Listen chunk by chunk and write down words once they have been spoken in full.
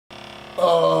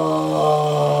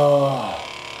Oh,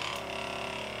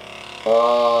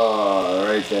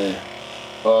 right there.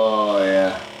 Oh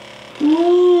yeah.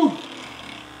 Woo!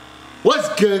 What's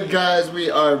good, guys?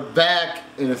 We are back.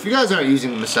 And if you guys aren't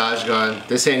using a massage gun,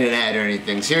 this ain't an ad or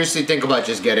anything. Seriously, think about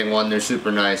just getting one. They're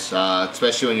super nice,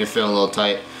 especially when you're feeling a little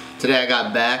tight. Today I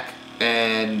got back,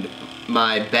 and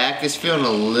my back is feeling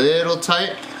a little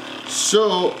tight.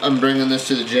 So I'm bringing this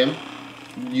to the gym.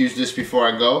 Use this before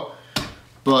I go.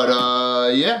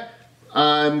 But yeah,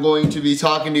 I'm going to be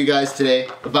talking to you guys today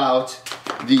about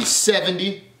the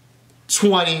 70,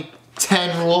 20,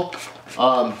 10 rule.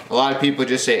 A lot of people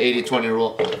just say 80-20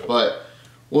 rule, but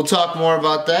we'll talk more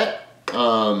about that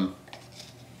and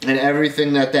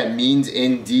everything that means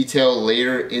in detail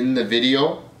later in the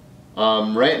video.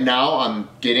 Right now I'm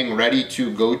getting ready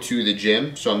to go to the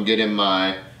gym, so I'm getting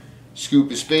my scoop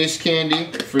of space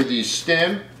candy for the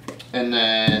stim, and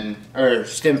then, or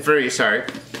stim free, sorry,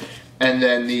 and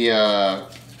then the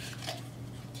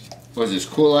what is this,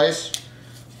 cool ice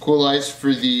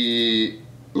for the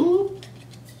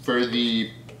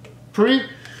pre,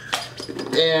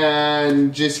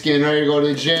 and just getting ready to go to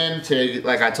the gym. Today,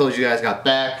 like I told you guys, got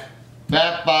back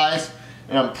buys,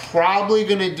 and I'm probably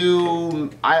gonna do,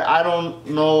 I don't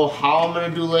know how I'm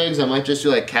gonna do legs. I might just do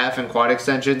like calf and quad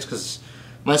extensions because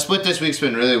my split this week's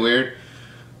been really weird.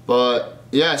 But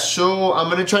yeah, so I'm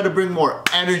gonna try to bring more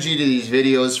energy to these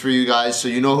videos for you guys, so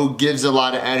you know who gives a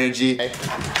lot of energy.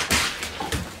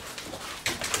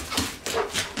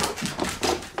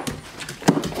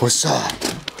 What's up?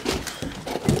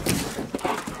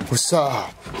 What's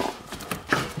up?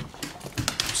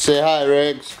 Say hi,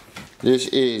 Regs. This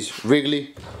is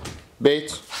Wrigley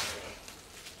Baits.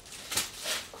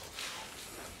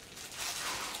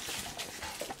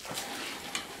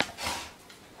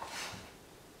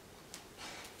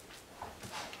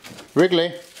 Wrigley.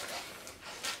 Is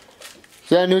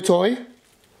that a new toy?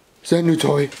 Is that a new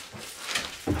toy?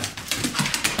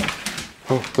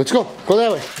 Oh, let's go. Go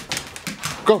that way.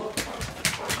 Go.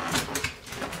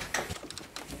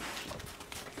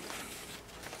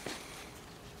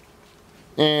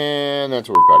 And that's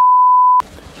where we got it.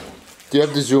 Do you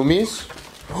have the zoomies?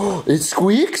 Oh, it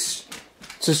squeaks?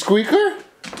 It's a squeaker?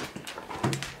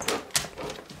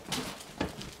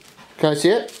 Can I see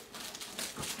it?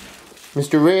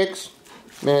 Mr. Riggs,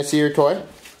 may I see your toy?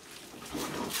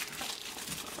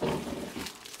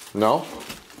 No?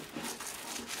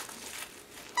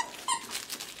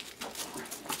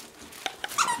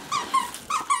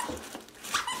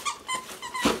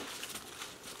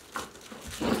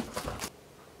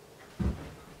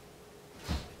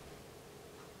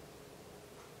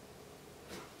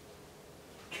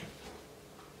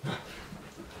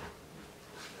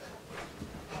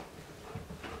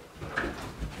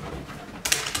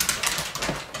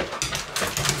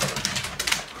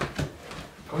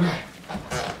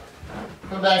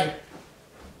 Come back.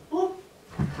 Whoop.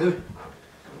 Whoop.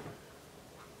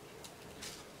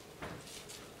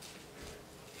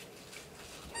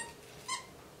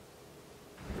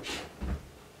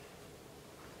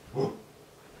 Whoop.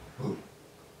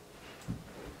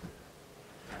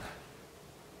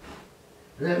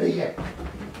 Let me get.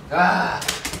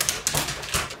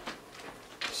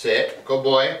 Sit. Good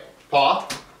boy. Paw.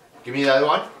 Give me the other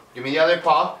one. Give me the other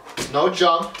paw. No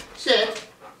jump. Sit.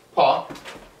 Paw.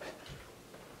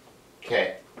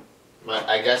 Okay.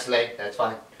 I guess leg. That's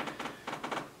fine.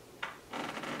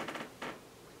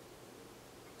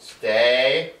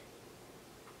 Stay.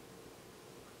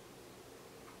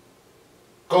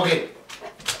 Go get it.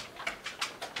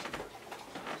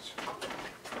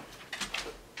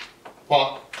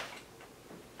 Paw.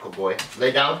 Good boy.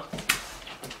 Lay down.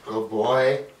 Good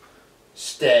boy.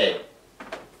 Stay.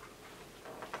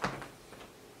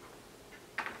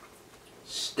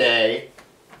 Stay.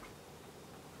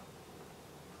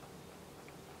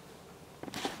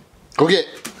 Go get.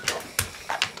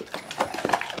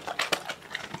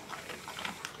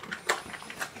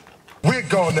 We're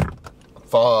going to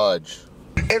Fudge.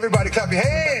 everybody clap your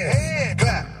hands.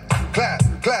 Clap, clap,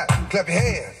 clap, clap your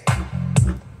hands.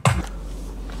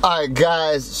 Alright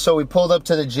guys, so we pulled up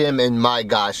to the gym, and my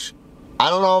gosh, I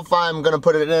don't know if I'm gonna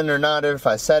put it in or not, or if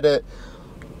I said it.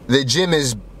 The gym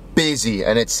is busy,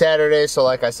 and it's Saturday, so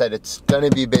like I said, it's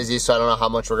gonna be busy, so I don't know how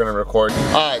much we're gonna record.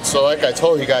 Alright, so like I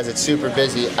told you guys, it's super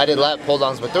busy. I did lat pull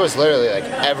downs, but there was literally like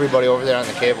everybody over there on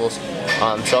the cables.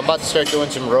 So I'm about to start doing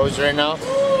some rows right now.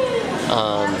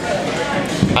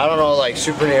 I don't know, like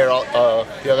super near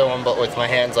the other one, but with my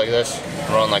hands like this,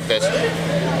 rolling like this.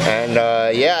 And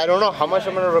yeah, I don't know how much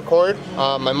I'm gonna record.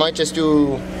 I might just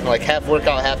do like half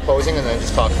workout, half posing, and then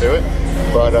just talk through it.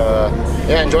 But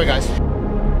yeah, enjoy, guys.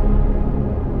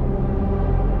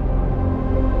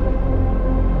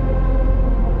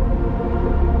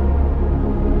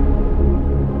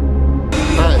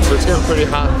 pretty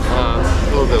hot,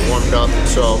 a little bit warmed up,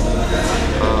 so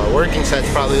working sets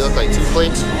probably look like 2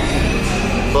 plates.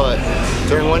 But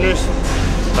during winters,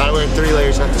 gotta wear 3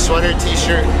 layers. Got the sweater,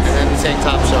 t-shirt, and then the tank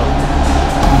top, so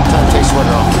time to take sweater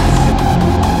off.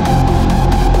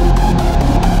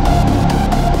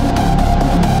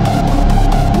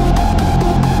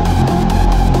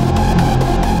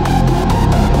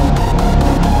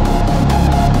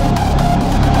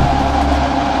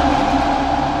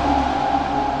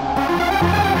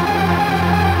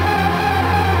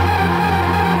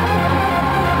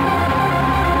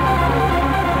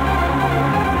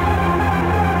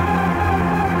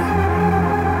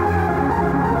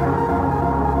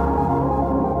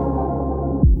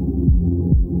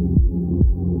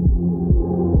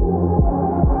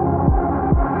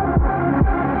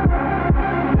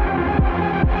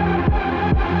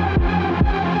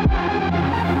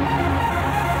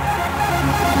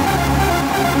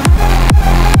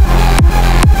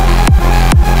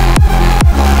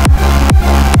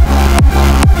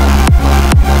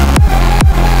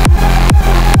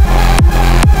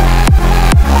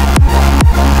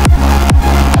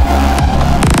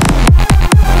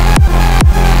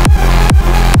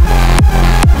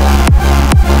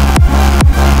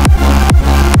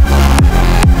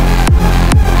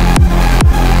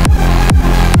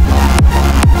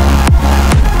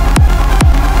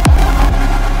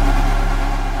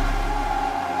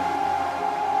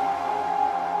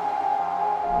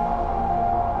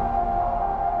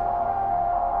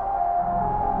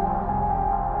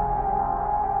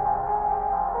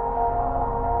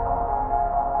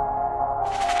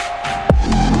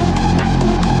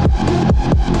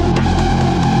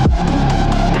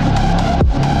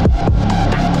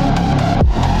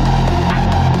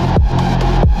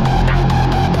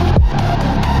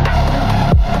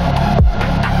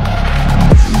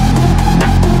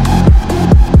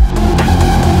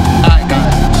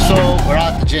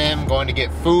 Going to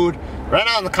get food. Right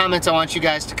now in the comments, I want you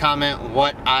guys to comment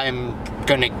what I'm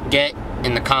gonna get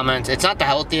in the comments. It's not the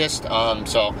healthiest,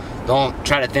 so don't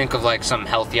try to think of like some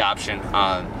healthy option.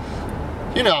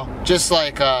 You know, just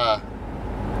like the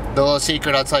little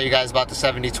secret I'll tell you guys about the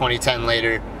 70-20-10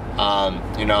 later.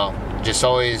 You know, just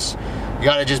always, you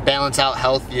gotta just balance out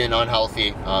healthy and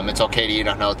unhealthy. It's okay to eat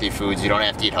unhealthy foods. You don't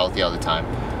have to eat healthy all the time.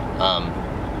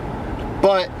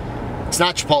 But it's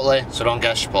not Chipotle, so don't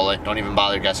guess Chipotle. Don't even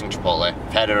bother guessing Chipotle.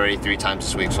 I've had it already 3 times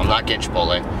this week, so I'm not getting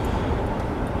Chipotle.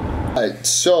 Alright,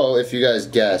 so if you guys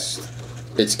guessed,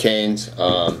 it's Cane's.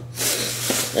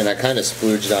 And I kind of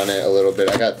splooged on it a little bit.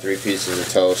 I got 3 pieces of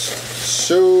toast.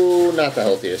 So, not the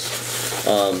healthiest.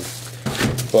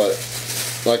 But,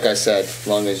 like I said, as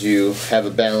long as you have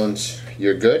a balance,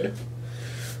 you're good.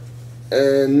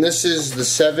 And this is the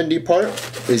 70 part,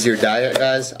 is your diet,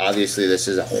 guys. Obviously, this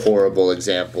is a horrible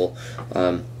example.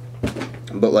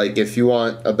 But, like, if you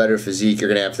want a better physique, you're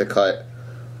going to have to cut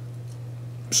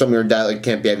some of your diet. Like, you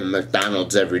can't be having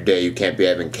McDonald's every day. You can't be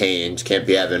having Cane's. Can't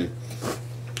be having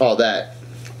all that.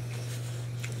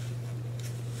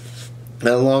 And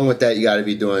along with that, you got to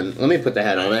be doing... Let me put the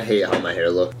hat on. I hate how my hair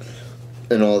looks.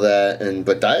 And all that,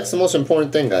 but diet's the most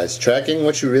important thing, guys. Tracking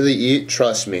what you really eat,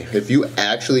 trust me, if you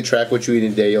actually track what you eat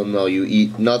in a day, you'll know you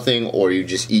eat nothing or you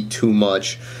just eat too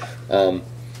much. But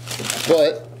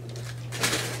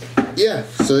yeah,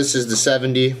 so this is the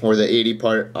 70 or the 80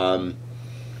 part.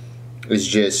 Is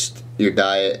just your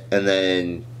diet, and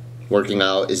then working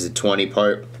out is the 20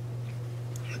 part.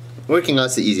 Working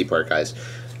out's the easy part, guys.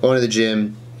 Going to the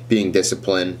gym, being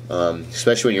disciplined,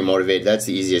 especially when you're motivated, that's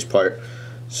the easiest part.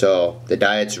 So the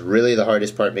diet's really the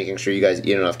hardest part, making sure you guys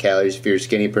eat enough calories. If you're a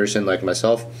skinny person like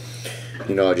myself,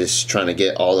 you know, just trying to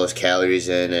get all those calories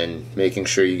in and making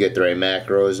sure you get the right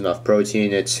macros, enough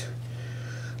protein. It's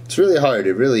really hard,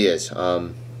 it really is.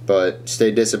 But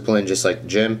stay disciplined, just like the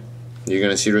gym. You're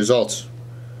gonna see results.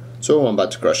 So I'm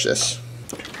about to crush this.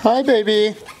 Hi,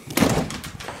 baby.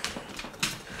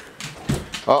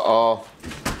 Uh-oh.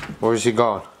 Where's he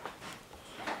going?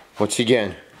 What's he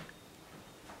getting?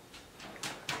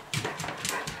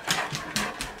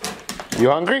 You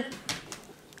hungry?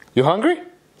 You hungry?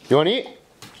 You want to eat?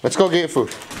 Let's go get food.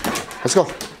 Let's go.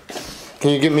 Can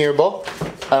you give me your bowl?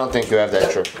 I don't think you have that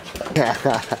trick.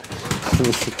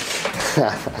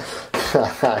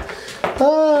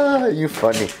 Ah, you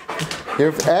funny.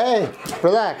 Hey,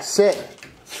 relax, sit.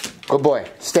 Good boy,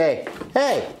 stay.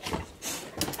 Hey.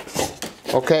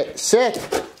 Okay, sit.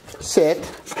 Sit.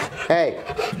 Hey,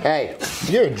 hey,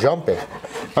 you're jumping.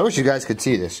 I wish you guys could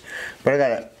see this, but I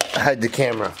gotta hide the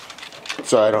camera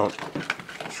so I don't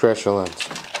stretch the lens.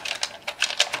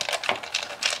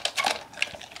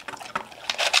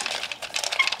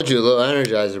 You a little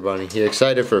Energizer bunny. You're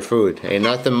excited for food. Ain't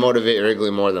nothing motivate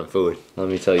Wrigley more than food. Let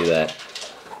me tell you that.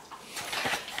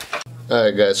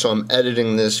 Alright guys, so I'm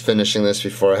editing this, finishing this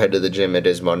before I head to the gym. It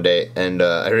is Monday, and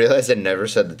I realized I never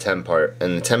said the 10 part.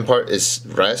 And the 10 part is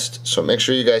rest, so make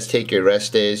sure you guys take your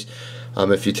rest days.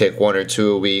 If you take 1 or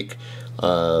 2 a week,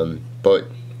 but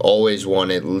always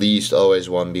one, at least always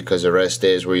one, because the rest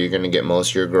day is where you're going to get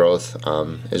most of your growth,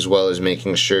 as well as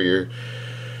making sure you're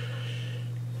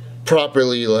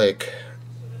properly, like,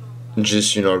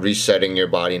 just, you know, resetting your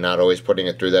body, not always putting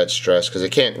it through that stress, because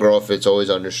it can't grow if it's always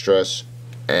under stress.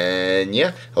 And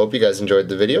yeah, I hope you guys enjoyed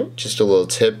the video. Just a little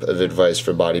tip of advice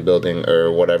for bodybuilding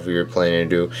or whatever you're planning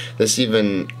to do. This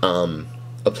even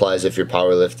applies if you're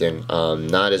powerlifting.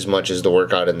 Not as much as the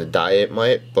workout and the diet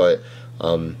might, but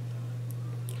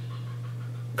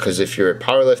because if you're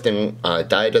powerlifting,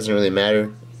 diet doesn't really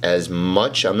matter as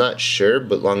much. I'm not sure,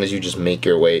 but long as you just make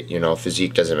your weight, you know,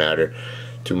 physique doesn't matter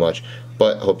too much.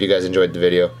 But hope you guys enjoyed the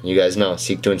video. You guys know,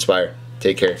 seek to inspire.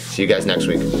 Take care. See you guys next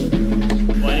week.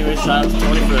 Well, anyways, shout out to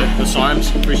Tony for the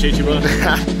SARMs. Appreciate you,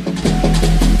 brother.